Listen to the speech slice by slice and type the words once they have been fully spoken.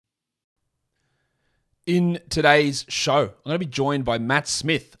In today's show, I'm going to be joined by Matt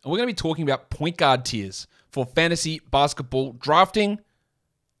Smith, and we're going to be talking about point guard tiers for fantasy basketball drafting.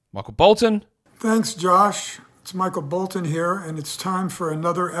 Michael Bolton. Thanks, Josh. It's Michael Bolton here, and it's time for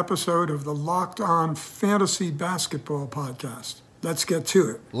another episode of the Locked On Fantasy Basketball Podcast. Let's get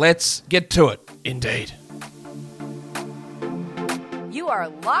to it. Let's get to it, indeed. You are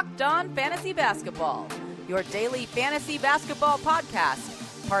Locked On Fantasy Basketball, your daily fantasy basketball podcast,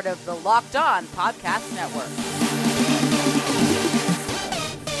 part of the Locked On Podcast Network.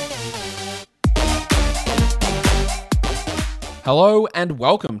 Hello and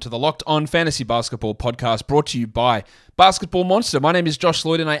welcome to the Locked On Fantasy Basketball Podcast, brought to you by Basketball Monster. My name is Josh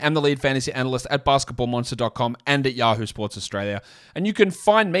Lloyd and I am the lead fantasy analyst at basketballmonster.com and at Yahoo Sports Australia. And you can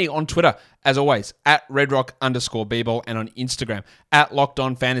find me on Twitter, as always, at redrock_bball and on Instagram at Locked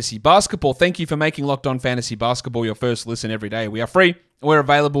On Fantasy Basketball. Thank you for making Locked On Fantasy Basketball your first listen every day. We are free. We're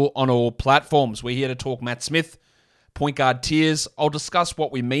available on all platforms. We're here to talk Matt Smith, point guard tiers. I'll discuss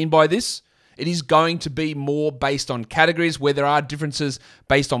what we mean by this. It is going to be more based on categories where there are differences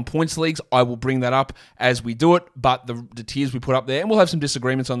based on points leagues. I will bring that up as we do it, but the tiers we put up there, and we'll have some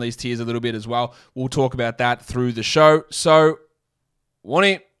disagreements on these tiers a little bit as well. We'll talk about that through the show. So,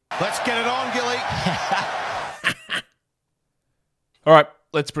 Warnie. Let's get it on, Gilly. All right,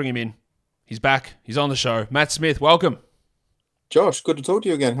 let's bring him in. He's back. He's on the show. Matt Smith, welcome. Josh, good to talk to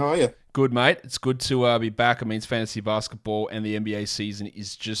you again. How are you? Good, mate. It's good to be back. It means fantasy basketball and the NBA season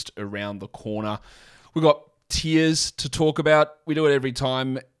is just around the corner. We've got tiers to talk about. We do it every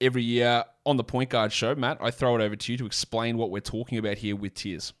time, every year on the Point Guard Show. Matt, I throw it over to you to explain what we're talking about here with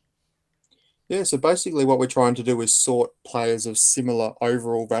tiers. Yeah, so basically what we're trying to do is sort players of similar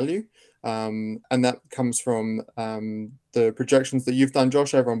overall value. And that comes from the projections that you've done,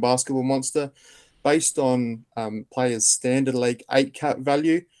 Josh, over on Basketball Monster, based on players' standard league 8 cap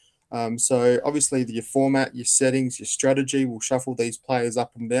value. So obviously your format, your settings, your strategy will shuffle these players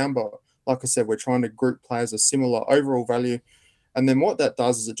up and down. But like I said, we're trying to group players of similar overall value. And then what that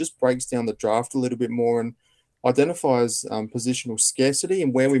does is it just breaks down the draft a little bit more and identifies positional scarcity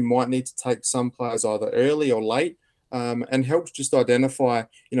and where we might need to take some players either early or late, and helps just identify,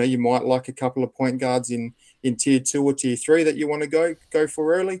 you might like a couple of point guards in tier 2 or tier 3 that you want to go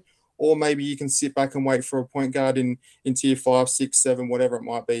for early. Or maybe you can sit back and wait for a point guard in tier 5, 6, 7, whatever it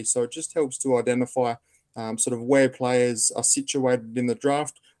might be. So it just helps to identify sort of where players are situated in the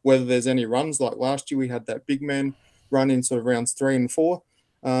draft, whether there's any runs. Like last year, we had that big man run in sort of rounds 3 and 4.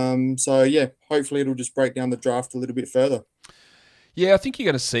 So, yeah, hopefully it'll just break down the draft a little bit further. Yeah, I think you're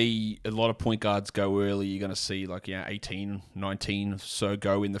going to see a lot of point guards go early. You're going to see 18, 19 so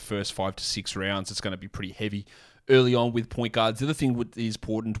go in the first 5 to 6 rounds. It's going to be pretty heavy early on with point guards. The other thing that is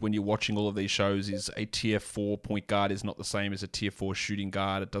important when you're watching all of these shows is a tier 4 point guard is not the same as a tier 4 shooting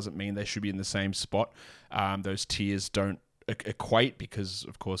guard. It doesn't mean they should be in the same spot. Those tiers don't equate because,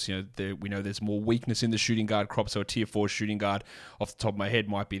 of course, we know there's more weakness in the shooting guard crop. So a tier 4 shooting guard, off the top of my head,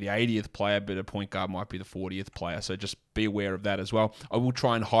 might be the 80th player, but a point guard might be the 40th player. So just be aware of that as well. I will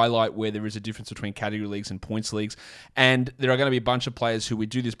try and highlight where there is a difference between category leagues and points leagues. And there are going to be a bunch of players who we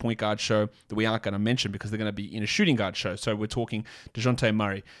do this point guard show that we aren't going to mention because they're going to be in a shooting guard show. So we're talking DeJounte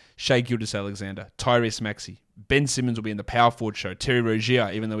Murray, Shai Gilgeous-Alexander, Tyrese Maxey. Ben Simmons will be in the power forward show. Terry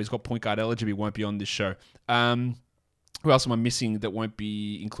Rozier, even though he's got point guard eligibility, won't be on this show. Who else am I missing that won't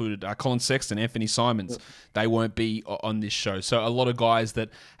be included? Colin Sexton, Anthony Simons. They won't be on this show. So a lot of guys that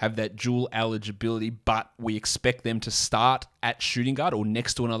have that dual eligibility, but we expect them to start at shooting guard or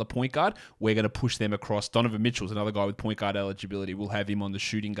next to another point guard. We're going to push them across. Donovan Mitchell's another guy with point guard eligibility. We'll have him on the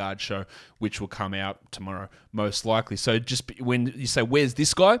shooting guard show, which will come out tomorrow, most likely. So when you say, where's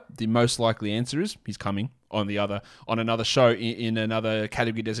this guy? The most likely answer is he's coming on another show in another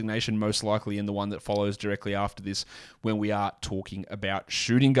category designation, most likely in the one that follows directly after this when we are talking about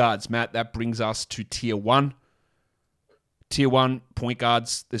shooting guards. Matt, that brings us to tier 1. Tier 1 point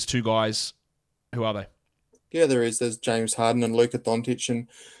guards, there's 2 guys. Who are they? Yeah, there's James Harden and Luka Doncic, and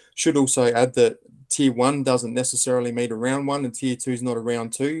should also add that tier 1 doesn't necessarily mean a round 1 and tier 2 is not a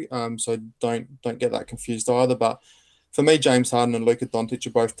round 2, so don't get that confused either. But for me, James Harden and Luka Doncic are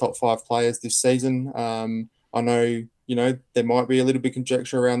both top 5 players this season. I know, there might be a little bit of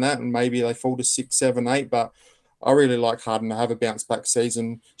conjecture around that, and maybe they fall to 6, 7, 8, but I really like Harden to have a bounce-back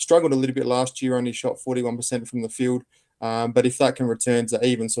season. Struggled a little bit last year, only shot 41% from the field. But if that can return to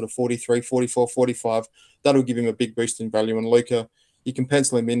even sort of 43, 44, 45, that'll give him a big boost in value. And Luka, you can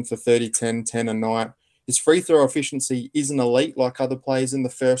pencil him in for 30, 10, 10 a night. His free throw efficiency isn't elite like other players in the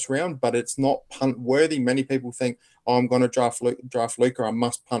first round, but it's not punt worthy. Many people think, oh, I'm going to draft Luka, I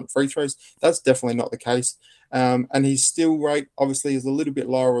must punt free throws. That's definitely not the case. And his steal rate obviously is a little bit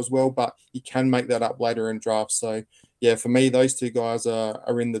lower as well, but he can make that up later in drafts. So yeah, for me, those two guys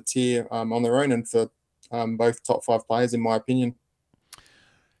are in the tier on their own, and for both top 5 players, in my opinion.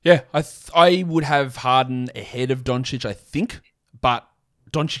 Yeah, I would have Harden ahead of Doncic, I think, but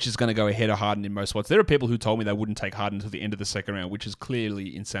Doncic is going to go ahead of Harden in most spots. There are people who told me they wouldn't take Harden until the end of the second round, which is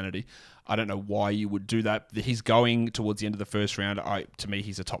clearly insanity. I don't know why you would do that. He's going towards the end of the first round. To me,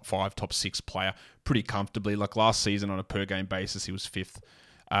 he's a top 5, top 6 player pretty comfortably. Like last season on a per-game basis, he was 5th.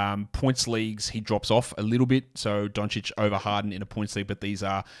 Points leagues, he drops off a little bit. So Doncic over Harden in a points league, but these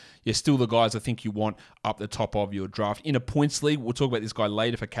are still the guys I think you want up the top of your draft. In a points league, we'll talk about this guy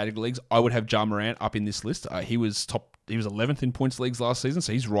later for category leagues. I would have Ja Morant up in this list. He was 11th in points leagues last season,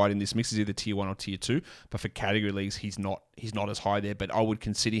 so he's right in this mix. He's either tier 1 or tier 2. But for category leagues, he's not as high there. But I would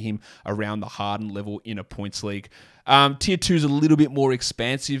consider him around the Harden level in a points league. Tier 2 is a little bit more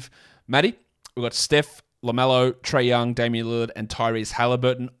expansive. Matty, we've got Steph, LaMelo, Trae Young, Damian Lillard, and Tyrese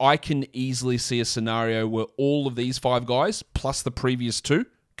Halliburton. I can easily see a scenario where all of these 5 guys, plus the previous 2,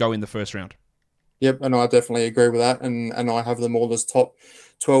 go in the first round. Yep, and I definitely agree with that. And I have them all as top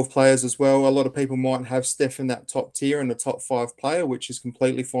 12 players as well. A lot of people might have Steph in that top tier and a top 5 player, which is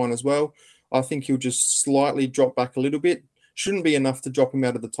completely fine as well. I think he'll just slightly drop back a little bit. Shouldn't be enough to drop him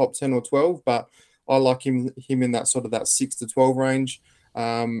out of the top 10 or 12, but I like him in that sort of that 6 to 12 range.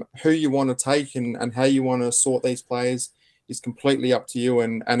 Who you want to take and how you want to sort these players is completely up to you,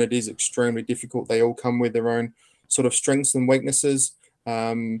 and it is extremely difficult. They all come with their own sort of strengths and weaknesses.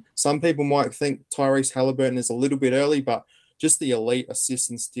 Some people might think Tyrese Halliburton is a little bit early, but just the elite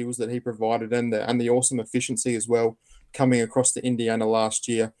assists and steals that he provided and the awesome efficiency as well coming across to Indiana last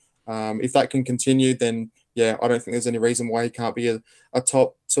year. If that can continue, then yeah, I don't think there's any reason why he can't be a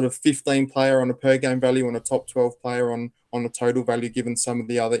top sort of 15 player on a per game value and a top 12 player on a total value, given some of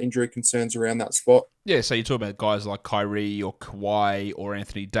the other injury concerns around that spot. Yeah, so you talk about guys like Kyrie or Kawhi or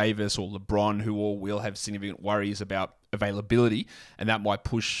Anthony Davis or LeBron, who all will have significant worries about availability, and that might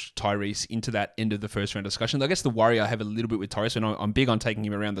push Tyrese into that end of the first round discussion. I guess the worry I have a little bit with Tyrese, and I'm big on taking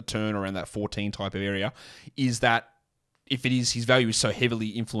him around the turn, around that 14 type of area, is that if it is his value is so heavily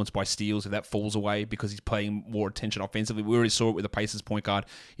influenced by steals, if that falls away because he's paying more attention offensively. We already saw it with the Pacers point guard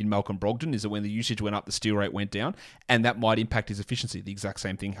in Malcolm Brogdon, is that when the usage went up, the steal rate went down, and that might impact his efficiency. The exact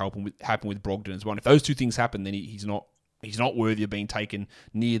same thing happened with Brogdon as well. And if those two things happen, then he's not worthy of being taken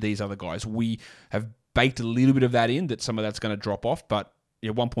near these other guys. We have baked a little bit of that in, that some of that's going to drop off, but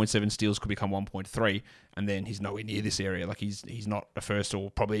 1.7 steals could become 1.3, and then he's nowhere near this area. Like he's not a first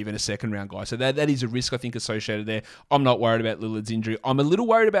or probably even a second round guy. So that is a risk I think associated there. I'm not worried about Lillard's injury. I'm a little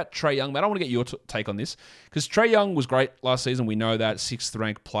worried about Trae Young, but I want to get your take on this, because Trae Young was great last season. We know that, 6th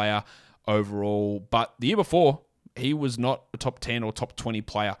ranked player overall, but the year before he was not a top 10 or top 20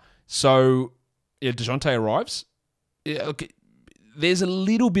 player. So DeJounte arrives. There's a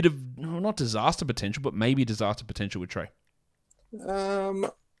little bit of not disaster potential, but maybe disaster potential with Trae. I'm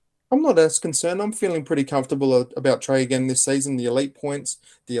not as concerned. I'm feeling pretty comfortable about Trae again this season. The elite points,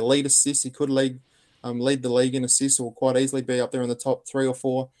 the elite assists, he could lead the league in assists, or quite easily be up there in the top 3 or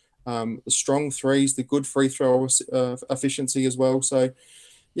 4. The strong threes, the good free throw efficiency as well. So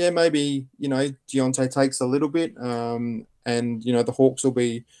yeah, maybe Dejounte takes a little bit, and the Hawks will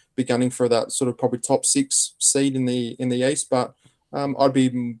be gunning for that sort of probably top 6 seed in the East. But I'd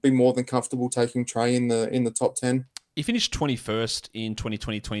be more than comfortable taking Trae in the top 10. He finished 21st in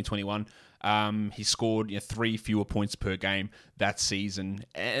 2020-2021. He scored 3 fewer points per game that season.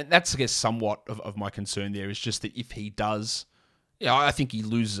 And that's, I guess, somewhat of my concern there, is just that if he does, I think he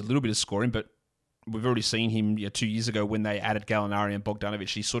loses a little bit of scoring, but we've already seen him 2 years ago when they added Gallinari and Bogdanovic.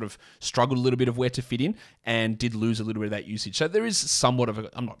 He sort of struggled a little bit of where to fit in and did lose a little bit of that usage. So there is somewhat of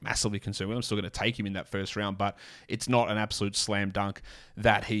I'm not massively concerned with him. I'm still going to take him in that first round, but it's not an absolute slam dunk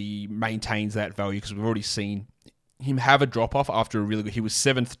that he maintains that value, because we've already seen him have a drop-off after a really good... He was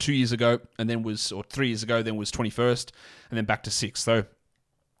 7th 2 years ago, and then 3 years ago, then was 21st, and then back to 6th. So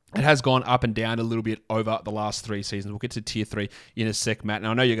it has gone up and down a little bit over the last 3 seasons. We'll get to tier 3 in a sec, Matt.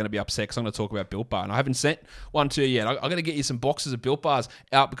 Now, I know you're going to be upset because I'm going to talk about Built Bar, and I haven't sent one to you yet. I'm going to get you some boxes of Built Bars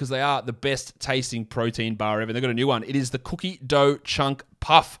out, because they are the best tasting protein bar ever. They've got a new one. It is the Cookie Dough Chunk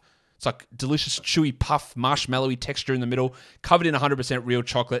Puff. It's like delicious, chewy, puff, marshmallowy texture in the middle, covered in 100% real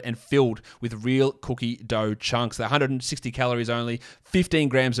chocolate and filled with real cookie dough chunks. They're 160 calories only, 15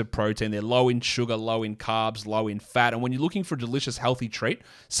 grams of protein. They're low in sugar, low in carbs, low in fat. And when you're looking for a delicious, healthy treat,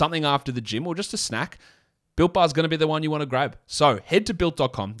 something after the gym or just a snack, Built Bar is going to be the one you want to grab. So head to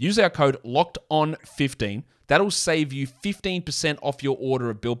built.com, use our code LOCKEDON15. That'll save you 15% off your order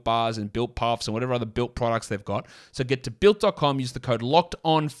of Built Bars and Built Puffs and whatever other Built products they've got. So get to built.com, use the code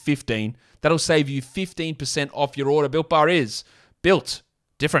LOCKEDON15. That'll save you 15% off your order. Built Bar is built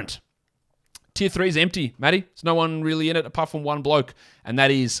different. Tier 3 is empty, Matty. There's no one really in it apart from one bloke, and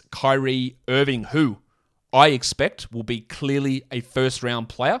that is Kyrie Irving, who I expect will be clearly a first-round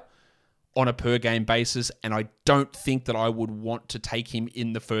player on a per-game basis, and I don't think that I would want to take him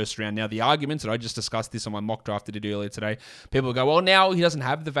in the first round. Now, the arguments, and I just discussed this on my mock draft that I did earlier today, people go, well, now he doesn't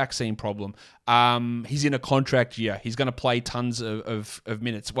have the vaccine problem. He's in a contract year. He's going to play tons of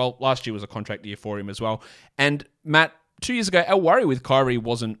minutes. Well, last year was a contract year for him as well. And, Matt, 2 years ago, our worry with Kyrie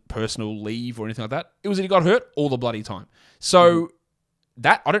wasn't personal leave or anything like that. It was that he got hurt all the bloody time. So,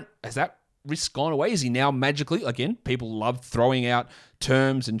 has that risk gone away? Is he now magically, again, people love throwing out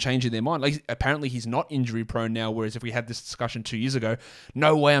terms and changing their mind. Like, apparently he's not injury prone now, whereas if we had this discussion 2 years ago,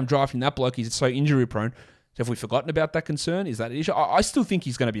 no way I'm drafting that bloke, he's so injury prone. So have we forgotten about that concern? Is that an issue? I still think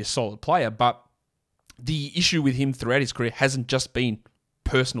he's going to be a solid player, but the issue with him throughout his career hasn't just been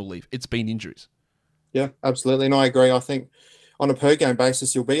personal leave, it's been injuries. Yeah, absolutely. And I agree. I think on a per game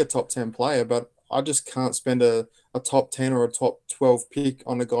basis, you'll be a top 10 player, but I just can't spend a top 10 or a top 12 pick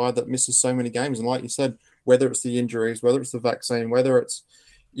on a guy that misses so many games. And like you said, whether it's the injuries, whether it's the vaccine, whether it's,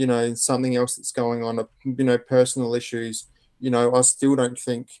 something else that's going on, personal issues, I still don't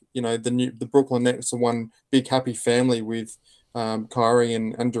think, the Brooklyn Nets are one big happy family with Kyrie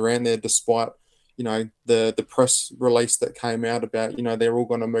and Durant there, despite, the press release that came out about, they're all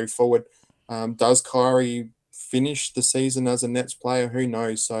going to move forward. Does Kyrie finish the season as a Nets player? Who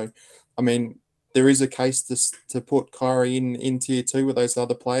knows? So, I mean, there is a case to put Kyrie in tier 2 with those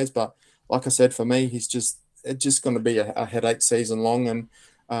other players, but like I said, for me, it's just going to be a headache season long, and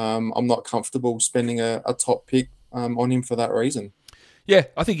I'm not comfortable spending a top pick on him for that reason. Yeah,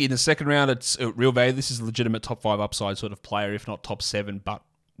 I think in the second round, it's a real value. This is a legitimate top 5 upside sort of player, if not top 7, but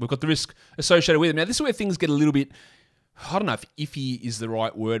we've got the risk associated with him. Now, this is where things get a little bit, I don't know if iffy is the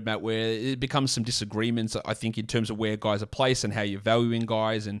right word, Matt, where it becomes some disagreements, I think, in terms of where guys are placed and how you're valuing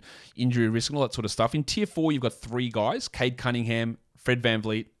guys and injury risk and all that sort of stuff. In tier 4, you've got 3 guys, Cade Cunningham, Fred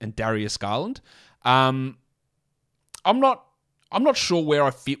VanVleet, and Darius Garland. I'm not sure where I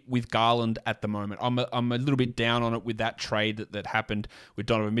fit with Garland at the moment. I'm a little bit down on it with that trade that happened with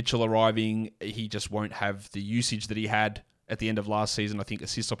Donovan Mitchell arriving. He just won't have the usage that he had at the end of last season. I think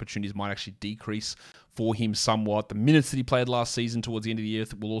assist opportunities might actually decrease for him somewhat. The minutes that he played last season towards the end of the year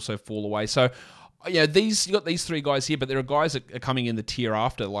will also fall away. So, you got these 3 guys here, but there are guys that are coming in the tier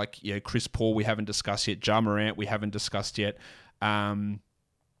after, like Chris Paul we haven't discussed yet, Ja Morant we haven't discussed yet,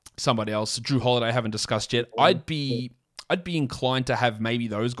 somebody else, Drew Holiday I haven't discussed yet. I'd be inclined to have maybe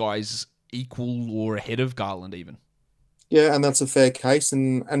those guys equal or ahead of Garland even. Yeah, and that's a fair case.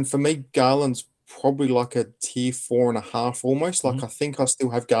 And for me, Garland's probably like a tier 4.5 almost. Like I think I still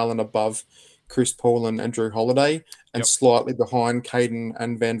have Garland above Chris Paul and Drew Holiday, and slightly behind Caden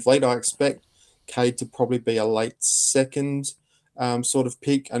and VanVleet. I expect Cade to probably be a late second sort of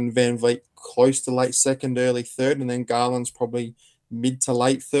pick, and VanVleet close to late second, early third, and then Garland's probably mid to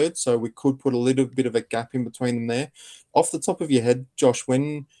late third. So we could put a little bit of a gap in between them there. Off the top of your head, Josh,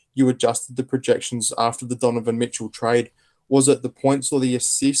 when you adjusted the projections after the Donovan Mitchell trade, was it the points or the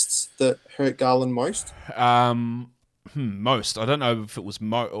assists that hurt Garland most? Most. I don't know if it was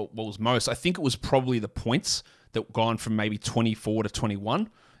what was most. I think it was probably the points that gone from maybe 24 to 21.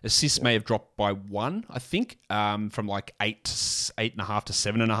 Assists may have dropped by 1, I think, from like 8.5 to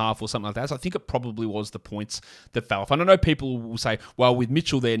 7.5 or something like that. So I think it probably was the points that fell off. And I know people will say, well, with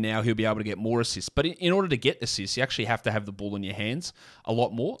Mitchell there now, he'll be able to get more assists. But in order to get assists, you actually have to have the ball in your hands a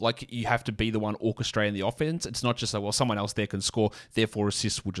lot more. Like, you have to be the one orchestrating the offense. It's not just like, well, someone else there can score, therefore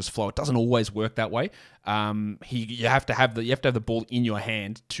assists will just flow. It doesn't always work that way. You have to have the ball in your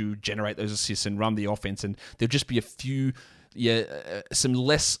hand to generate those assists and run the offense. And there'll just be a few.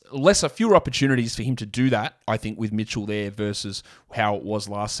 Fewer opportunities for him to do that, I think, with Mitchell there versus how it was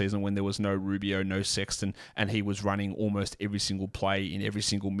last season when there was no Rubio, no Sexton, and he was running almost every single play in every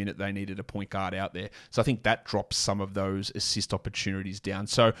single minute they needed a point guard out there. So I think that drops some of those assist opportunities down.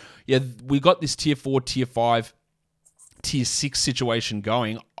 So, yeah, we got this tier 4, tier 5, tier 6 situation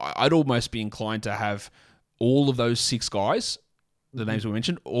going. I'd almost be inclined to have all of those 6 guys, the names we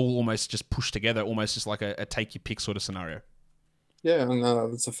mentioned, all almost just pushed together, almost just like a take your pick sort of scenario. Yeah, and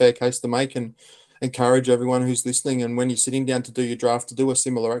that's a fair case to make, and encourage everyone who's listening. And when you're sitting down to do your draft, to do a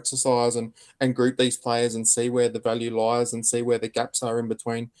similar exercise and group these players and see where the value lies and see where the gaps are in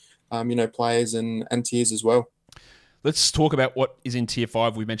between, players and tiers as well. Let's talk about what is in Tier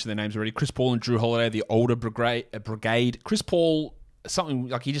 5. We mentioned their names already. Chris Paul and Drew Holiday, the older brigade. Chris Paul, something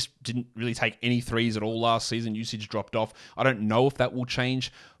like he just didn't really take any threes at all last season. Usage dropped off. I don't know if that will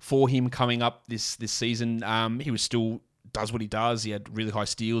change for him coming up this season. He was still does what he does. He had really high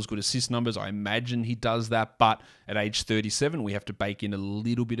steals, good assist numbers. I imagine he does that. But at age 37, we have to bake in a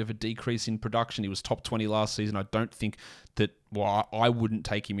little bit of a decrease in production. He was top 20 last season. I don't think that, well, I wouldn't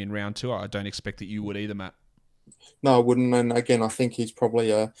take him in round 2. I don't expect that you would either, Matt. No, I wouldn't. And again, I think he's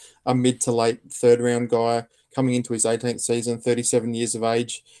probably a mid to late third round guy coming into his 18th season, 37 years of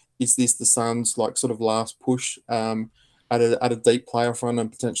age. Is this the Suns' like sort of last push at a deep playoff run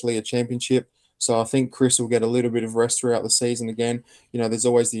and potentially a championship? So I think Chris will get a little bit of rest throughout the season again. You know, there's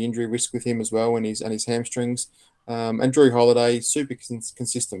always the injury risk with him as well and his hamstrings. And Drew Holiday, super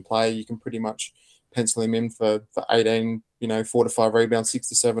consistent player. You can pretty much pencil him in for 18, 4 to 5 rebounds, 6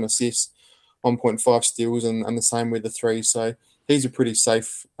 to 7 assists, 1.5 steals, and the same with the 3. So he's a pretty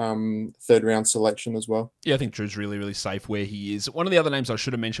safe third round selection as well. Yeah, I think Drew's really, really safe where he is. One of the other names I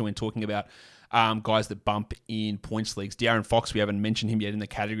should have mentioned when talking about guys that bump in points leagues, De'Aaron Fox, we haven't mentioned him yet in the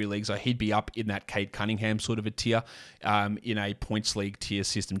category leagues. So he'd be up in that Cade Cunningham sort of a tier in a points league tier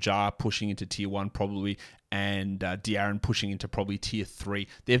system. Jar pushing into tier 1 probably, and De'Aaron pushing into probably tier 3.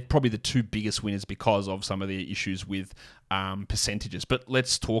 They're probably the two biggest winners because of some of the issues with percentages. But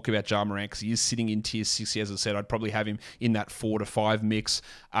let's talk about Ja Morant because he is sitting in tier 6. As I said, I'd probably have him in that 4 to 5 mix.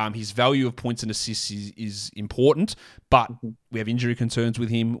 His value of points and assists is important, but we have injury concerns with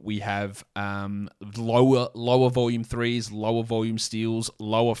him. We have lower volume threes, lower volume steals,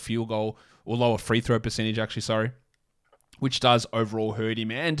 lower field goal or lower free throw percentage, actually, sorry, which does overall hurt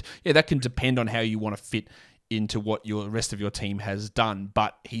him. And yeah, that can depend on how you want to fit into what your rest of your team has done.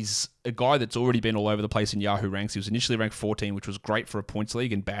 But he's a guy that's already been all over the place in Yahoo ranks. He was initially ranked 14, which was great for a points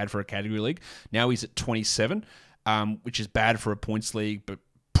league and bad for a category league. Now he's at 27, which is bad for a points league, but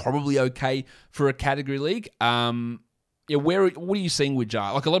probably okay for a category league. Yeah, what are you seeing with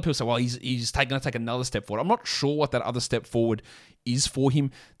Ja? Like a lot of people say, well, he's going to take another step forward. I'm not sure what that other step forward is for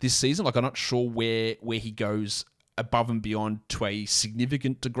him this season. Like I'm not sure where he goes above and beyond to a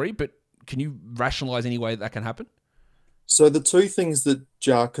significant degree, but can you rationalize any way that can happen? So the two things that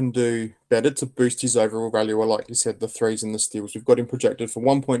Ja can do better to boost his overall value are, like you said, the threes and the steals. We've got him projected for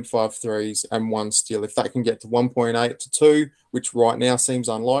 1.5 threes and 1 steal. If that can get to 1.8 to 2, which right now seems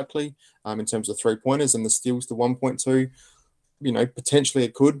unlikely in terms of 3-pointers, and the steals to 1.2, potentially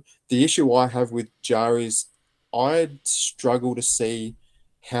it could. The issue I have with Ja is I'd struggle to see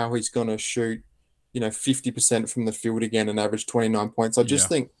how he's going to shoot 50% from the field again and average 29 points. I just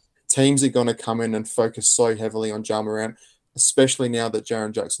think teams are going to come in and focus so heavily on Ja Morant, especially now that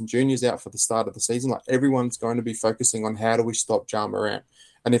Jaren Jackson Jr. is out for the start of the season. Like everyone's going to be focusing on how do we stop Ja Morant.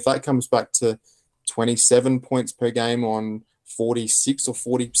 And if that comes back to 27 points per game on 46 or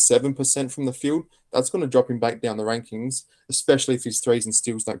 47% from the field, that's going to drop him back down the rankings, especially if his threes and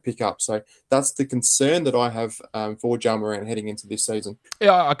steals don't pick up. So that's the concern that I have for Ja Morant heading into this season.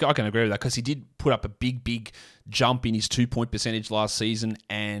 Yeah, I can agree with that because he did put up a big jump in his 2-point percentage last season,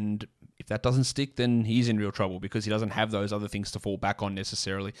 and if that doesn't stick, then he's in real trouble because he doesn't have those other things to fall back on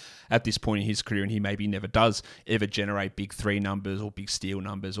necessarily at this point in his career, and he maybe never does ever generate big 3 numbers or big steal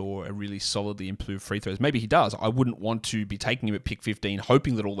numbers or a really solidly improved free throws. Maybe he does. I wouldn't want to be taking him at pick 15,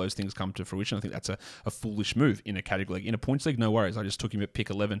 hoping that all those things come to fruition. I think that's a foolish move in a category league. In a points league, no worries. I just took him at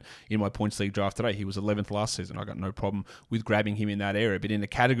pick 11 in my points league draft today. He was 11th last season. I got no problem with grabbing him in that area. But in a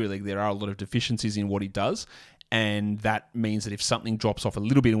category league, there are a lot of deficiencies in what he does. And that means that if something drops off a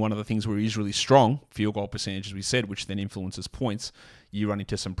little bit in one of the things where he's really strong, field goal percentage, as we said, which then influences points, you run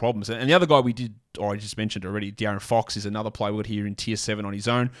into some problems. And the other guy I just mentioned already, De'Aaron Fox, is another player we've got here in tier 7 on his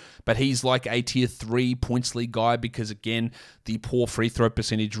own. But he's like a tier 3 points league guy because, again, the poor free throw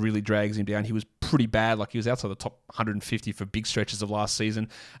percentage really drags him down. He was pretty bad. Like he was outside the top 150 for big stretches of last season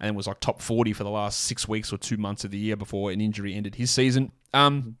and then was like top 40 for the last 6 weeks or 2 months of the year before an injury ended his season.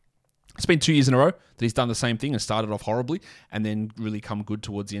 It's been 2 years in a row that he's done the same thing and started off horribly and then really come good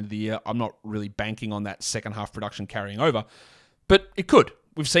towards the end of the year. I'm not really banking on that second half production carrying over, but it could.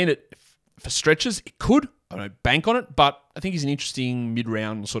 We've seen it for stretches. It could. I don't bank on it, but I think he's an interesting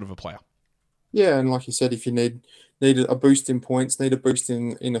mid-round sort of a player. Yeah, and like you said, if you need a boost in points, need a boost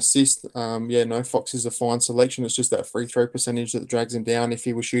in assist, Fox is a fine selection. It's just that free throw percentage that drags him down. If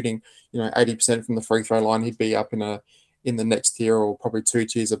he was shooting, 80% from the free throw line, he'd be up in the next tier or probably 2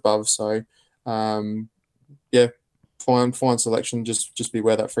 tiers above. So, fine selection. Just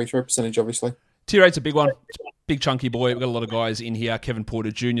beware that free throw percentage, obviously. Tier 8's a big one. big chunky boy. We've got a lot of guys in here. Kevin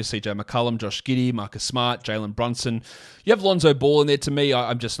Porter Jr., CJ McCollum, Josh Giddey, Marcus Smart, Jalen Brunson. You have Lonzo Ball in there. To me,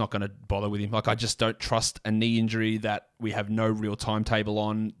 I'm just not going to bother with him. Like, I just don't trust a knee injury that we have no real timetable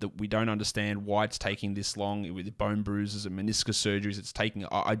on, that we don't understand why it's taking this long with bone bruises and meniscus surgeries. It's taking.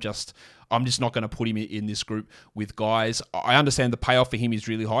 I'm just not going to put him in this group with guys. I understand the payoff for him is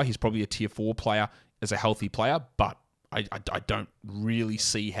really high. He's probably a tier 4 player as a healthy player, but I don't really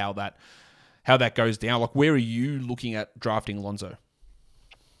see how that goes down. Like, where are you looking at drafting Lonzo?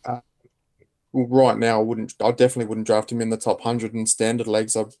 Well, right now, I definitely wouldn't draft him in the top 100 in standard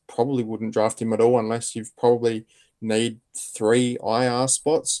leagues. I probably wouldn't draft him at all unless you've probably need 3 IR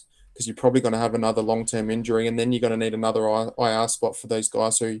spots, because you're probably going to have another long-term injury, and then you're going to need another IR spot for those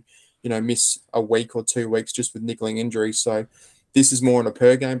guys who, miss a week or 2 weeks just with niggling injuries. So this is more on a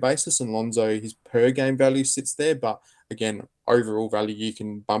per game basis, and Lonzo, his per game value sits there, but again, overall value, you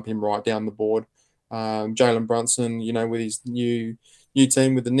can bump him right down the board. Jalen Brunson, with his new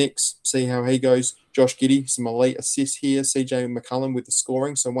team with the Knicks, see how he goes. Josh Giddey, some elite assists here. CJ McCollum with the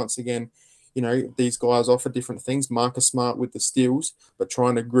scoring. So once again, these guys offer different things. Marcus Smart with the steals, but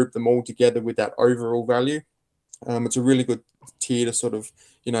trying to group them all together with that overall value. It's a really good tier to sort of,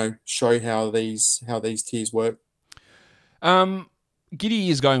 show how these tiers work. Giddey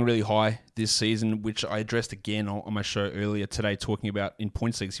is going really high this season, which I addressed again on my show earlier today, talking about in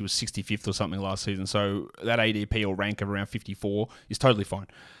points leagues, he was 65th or something last season. So that ADP or rank of around 54 is totally fine.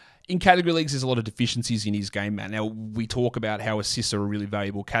 In category leagues, there's a lot of deficiencies in his game, Matt. Now, we talk about how assists are a really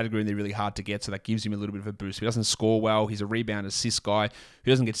valuable category and they're really hard to get, so that gives him a little bit of a boost. He doesn't score well. He's a rebound assist guy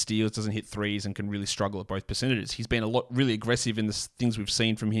who doesn't get steals, doesn't hit threes, and can really struggle at both percentages. He's been really aggressive in the things we've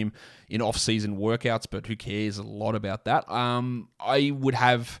seen from him in off-season workouts, but who cares a lot about that? I would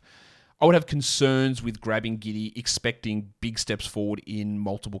have concerns with grabbing Giddey, expecting big steps forward in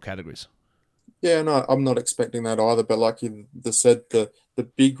multiple categories. Yeah, no, I'm not expecting that either. But like you said, the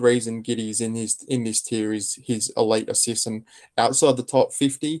big reason Giddey's in this tier is his elite assists, and outside the top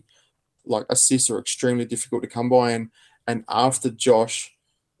 50, like, assists are extremely difficult to come by. And after Josh,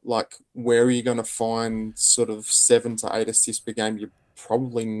 like, where are you going to find sort of 7 to 8 assists per game? You're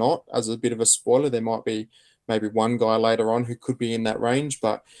probably not. As a bit of a spoiler, there might be maybe one guy later on who could be in that range.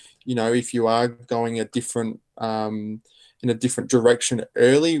 But if you are going a different in a different direction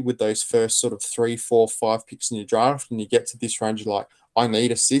early with those first sort of 3, 4, 5 picks in your draft, and you get to this range, you're like, I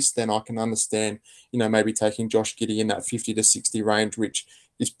need assists, then I can understand, maybe taking Josh Giddey in that 50 to 60 range, which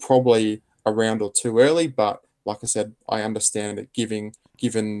is probably a round or 2 early. But like I said, I understand that given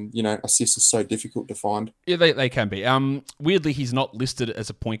assists is so difficult to find. Yeah, they can be. Weirdly, he's not listed as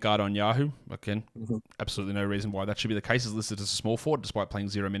a point guard on Yahoo. Again, absolutely no reason why that should be the case. He's listed as a small forward, despite playing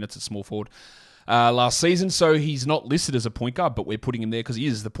 0 minutes at small forward last season. So he's not listed as a point guard, but we're putting him there because he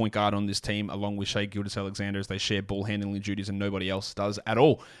is the point guard on this team, along with Shai Gilgeous-Alexander, as they share ball handling duties and nobody else does at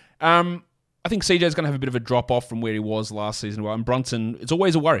all. I think CJ's going to have a bit of a drop-off from where he was last season. And Brunson, it's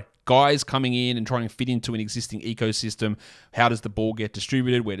always a worry. Guys coming in and trying to fit into an existing ecosystem. How does the ball get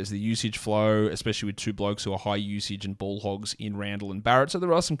distributed? Where does the usage flow? Especially with 2 blokes who are high usage and ball hogs in Randall and Barrett. So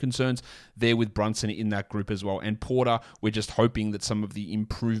there are some concerns there with Brunson in that group as well. And Porter, we're just hoping that some of the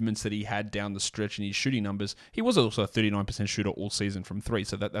improvements that he had down the stretch in his shooting numbers, he was also a 39% shooter all season from 3.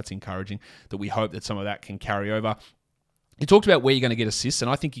 So that's encouraging, that we hope that some of that can carry over. You talked about where you're going to get assists, and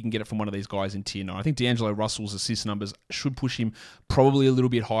I think you can get it from one of these guys in Tier 9. I think D'Angelo Russell's assist numbers should push him probably a little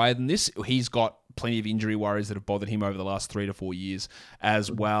bit higher than this. He's got plenty of injury worries that have bothered him over the last 3 to 4 years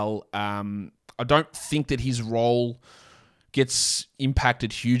as well. I don't think that his role gets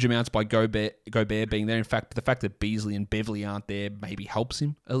impacted huge amounts by Gobert being there. In fact, the fact that Beasley and Beverly aren't there maybe helps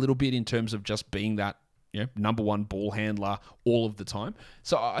him a little bit in terms of just being that number one ball handler all of the time.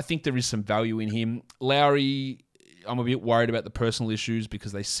 So I think there is some value in him. Lowry, I'm a bit worried about the personal issues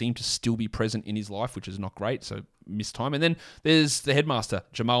because they seem to still be present in his life, which is not great. So missed time. And then there's the headmaster,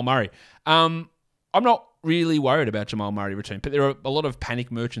 Jamal Murray. I'm not really worried about Jamal Murray return, but there are a lot of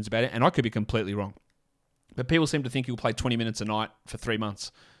panic merchants about it, and I could be completely wrong. But people seem to think he'll play 20 minutes a night for 3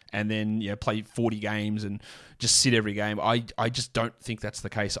 months and then play 40 games and just sit every game. I just don't think that's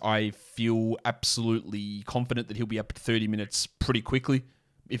the case. I feel absolutely confident that he'll be up to 30 minutes pretty quickly.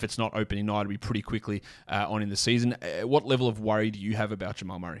 If it's not opening night, it'll be pretty quickly on in the season. What level of worry do you have about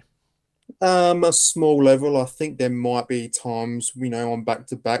Jamal Murray? A small level. I think there might be times, on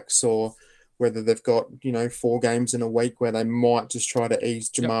back-to-backs, or whether they've got, 4 games in a week where they might just try to ease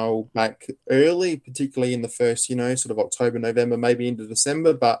Jamal back early, particularly in the first, sort of October, November, maybe into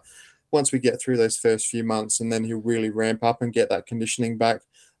December. But once we get through those first few months, and then he'll really ramp up and get that conditioning back.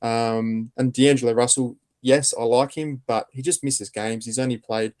 And D'Angelo Russell, yes, I like him, but he just misses games. He's only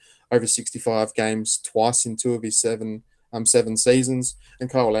played over 65 games twice in 2 of his 7 seasons. And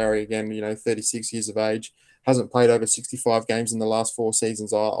Kyle Lowry, again, 36 years of age, hasn't played over 65 games in the last 4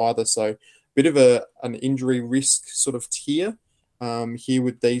 seasons either. So bit of an injury risk sort of tier here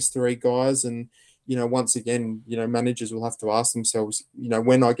with these 3 guys. And, once again, managers will have to ask themselves,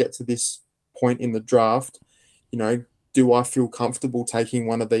 when I get to this point in the draft, do I feel comfortable taking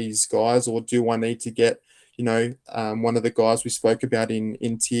one of these guys, or do I need to get, one of the guys we spoke about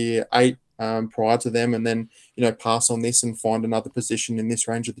in tier 8 prior to them, and then, pass on this and find another position in this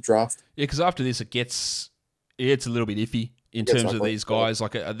range of the draft? Yeah, because after this, it's a little bit iffy in terms of these guys.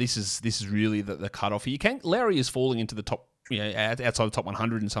 Like this is really the cutoff. Lowry is falling into the top, outside the top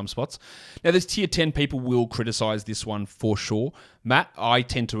 100 in some spots. Now, there's tier 10 people will criticize this one for sure. Matt, I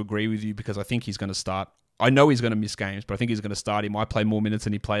tend to agree with you because I think he's going to start. I know he's going to miss games, but I think he's going to start. He might play more minutes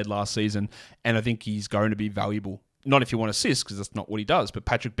than he played last season, and I think he's going to be valuable. Not if you want assists, because that's not what he does, but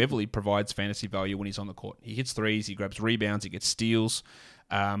Patrick Beverley provides fantasy value when he's on the court. He hits threes, he grabs rebounds, he gets steals.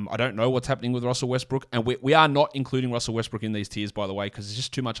 I don't know what's happening with Russell Westbrook, and we are not including Russell Westbrook in these tiers, by the way, because there's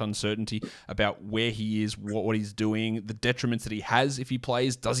just too much uncertainty about where he is, what he's doing, the detriments that he has if he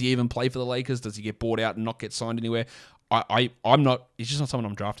plays. Does he even play for the Lakers? Does he get bought out and not get signed anywhere? I'm not. He's just not someone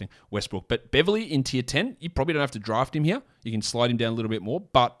I'm drafting, Westbrook. But Beverley in tier 10, you probably don't have to draft him here. You can slide him down a little bit more,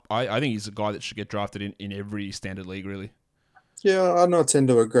 but I think he's a guy that should get drafted in every standard league, really. Yeah, I tend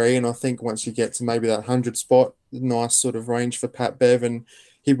to agree, and I think once you get to maybe that 100 spot, nice sort of range for Pat Bev, and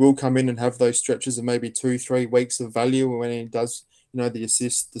he will come in and have those stretches of maybe 2-3 weeks of value when he does, the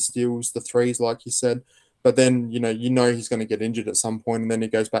assists, the steals, the threes, like you said. But then, he's going to get injured at some point, and then he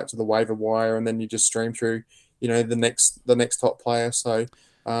goes back to the waiver wire, and then you just stream through, the next top player. So,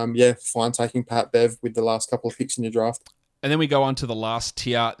 fine taking Pat Bev with the last couple of picks in your draft. And then we go on to the last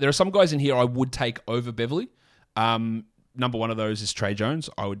tier. There are some guys in here I would take over Beverley. Number one of those is Trey Jones.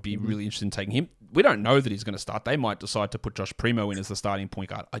 I would be really interested in taking him. We don't know that he's going to start. They might decide to put Josh Primo in as the starting point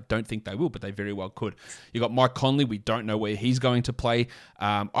guard. I don't think they will, but they very well could. You got Mike Conley. We don't know where he's going to play.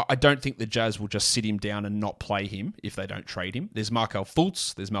 I don't think the Jazz will just sit him down and not play him if they don't trade him. There's Markelle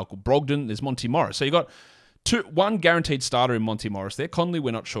Fultz. There's Malcolm Brogdon. There's Monty Morris. So you got one guaranteed starter in Monty Morris there. Conley,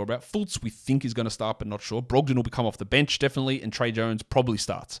 we're not sure about. Fultz, we think is going to start, but not sure. Brogdon will come off the bench, definitely, and Trey Jones probably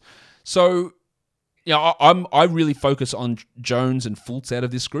starts. So, I really focus on Jones and Fultz out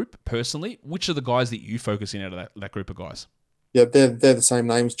of this group, personally. Which are the guys that you focus in out of that group of guys? Yeah, they're the same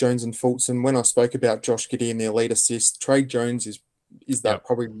names, Jones and Fultz. And when I spoke about Josh Giddey and the elite assist, Trey Jones is that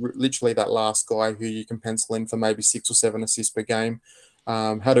probably literally that last guy who you can pencil in for maybe 6 or 7 assists per game.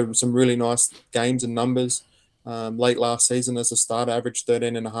 Had some really nice games and numbers late last season as a starter, averaged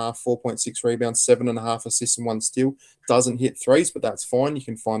 13.5, 4.6 rebounds, 7.5 assists and 1 steal. Doesn't hit threes, but that's fine. You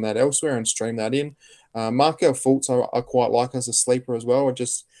can find that elsewhere and stream that in. Markelle Fultz I quite like as a sleeper as well. I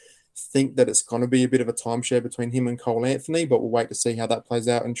just think that it's going to be a bit of a timeshare between him and Cole Anthony, but we'll wait to see how that plays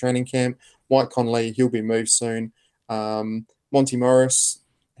out in training camp. Mike Conley, he'll be moved soon. Monty Morris,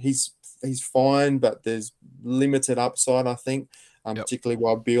 he's fine, but there's limited upside, I think. Particularly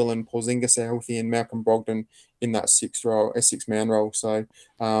while Beal and Porzingis are healthy and Malcolm Brogdon in that 6-man role. So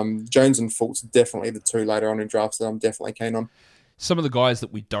Jones and Fultz definitely the 2 later on in drafts that I'm definitely keen on. Some of the guys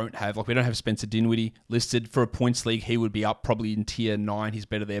that we don't have, we don't have Spencer Dinwiddie listed for a points league. He would be up probably in tier 9. He's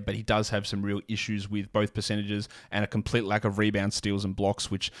better there, but he does have some real issues with both percentages and a complete lack of rebound, steals, and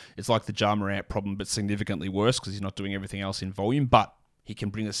blocks, which is like the Ja Morant problem, but significantly worse because he's not doing everything else in volume. But he can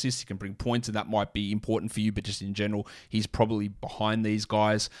bring assists, he can bring points, and that might be important for you, but just in general, he's probably behind these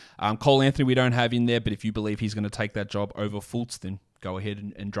guys. Cole Anthony we don't have in there, but if you believe he's going to take that job over Fultz, then go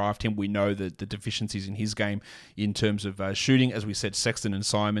ahead and draft him. We know that the deficiencies in his game in terms of shooting, as we said, Sexton and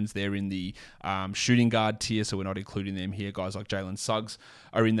Simons, they're in the shooting guard tier, so we're not including them here. Guys like Jalen Suggs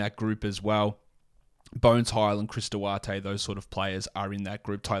are in that group as well. Bones Highland, Chris Duarte, those sort of players are in that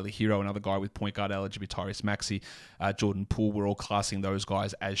group. Tyler Hero, another guy with point guard eligibility, Tyrese Maxey, Jordan Poole, we're all classing those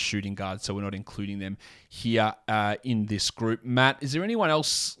guys as shooting guards, so we're not including them here in this group. Matt, is there anyone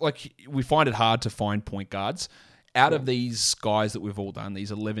else, we find it hard to find point guards. Out of these guys that we've all done,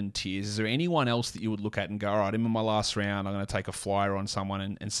 these 11 tiers, is there anyone else that you would look at and go, all right, I'm in my last round, I'm going to take a flyer on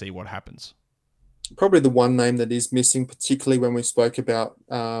someone and see what happens? Probably the one name that is missing, particularly when we spoke about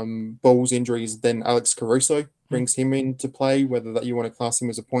Ball's injuries, then Alex Caruso brings him into play, whether that you want to class him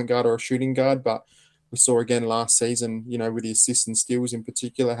as a point guard or a shooting guard. But we saw again last season, with the assists and steals in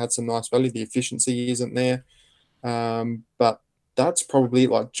particular, had some nice value. The efficiency isn't there. But that's probably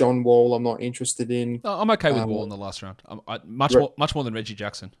like John Wall. I'm not interested in. No, I'm okay with Wall in the last round. Much more than Reggie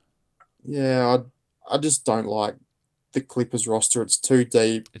Jackson. Yeah, I just don't like the Clippers roster. It's too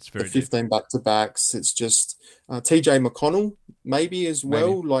deep. It's very 15 back-to-backs. It's just TJ McConnell maybe as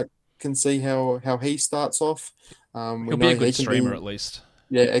well. Maybe. can see how he starts off. He'll be a good streamer at least.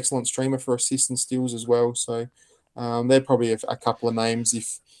 Yeah, excellent streamer for assists and steals as well. So they're probably a couple of names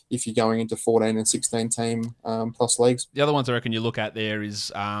if you're going into 14 and 16 team plus leagues. The other ones I reckon you look at there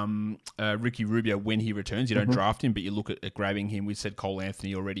is Ricky Rubio when he returns. You don't draft him, but you look at grabbing him. We said Cole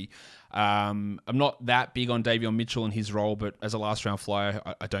Anthony already. I'm not that big on Davion Mitchell and his role, but as a last round flyer,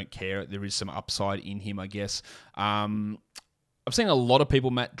 I don't care. There is some upside in him, I guess. I've seen a lot of people,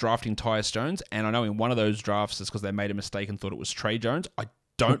 Matt, drafting Tyus Jones, and I know in one of those drafts it's because they made a mistake and thought it was Trey Jones. I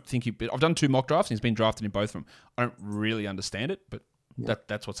don't think I've done 2 mock drafts and he's been drafted in both of them. I don't really understand it, but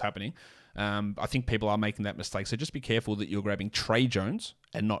that's what's happening. I think people are making that mistake, so just be careful that you're grabbing Trey Jones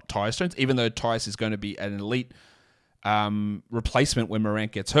and not Tyus Jones, even though Tyus is going to be an elite replacement when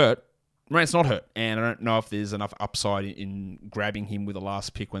Morant gets hurt. Morant's not hurt, and I don't know if there's enough upside in grabbing him with a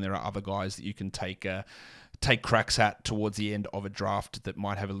last pick when there are other guys that you can take cracks at towards the end of a draft that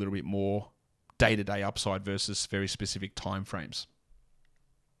might have a little bit more day-to-day upside versus very specific time frames.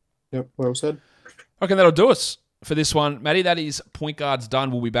 Yep, well said. Okay, that'll do us for this one. Matty, that is point guards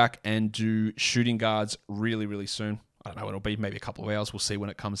done. We'll be back and do shooting guards really, really soon. I don't know when it'll be, maybe a couple of hours. We'll see when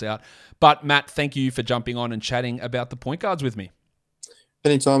it comes out. But Matt, thank you for jumping on and chatting about the point guards with me.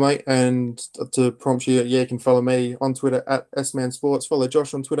 Anytime, mate. And to prompt you, you can follow me on Twitter at SManSports. Follow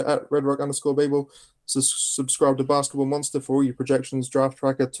Josh on Twitter at RedRock_Beeble. Subscribe to Basketball Monster for all your projections, draft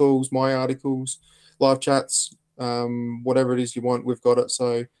tracker, tools, my articles, live chats, whatever it is you want, we've got it.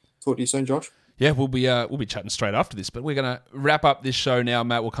 So talk to you soon, Josh. Yeah, we'll be chatting straight after this, but we're going to wrap up this show now,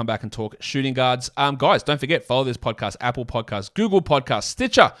 Matt. We'll come back and talk shooting guards. Guys, don't forget, follow this podcast, Apple Podcasts, Google Podcasts,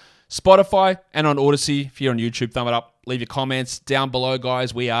 Stitcher, Spotify, and on Odyssey. If you're on YouTube, thumb it up. Leave your comments down below,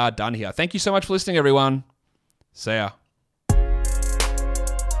 guys. We are done here. Thank you so much for listening, everyone. See ya.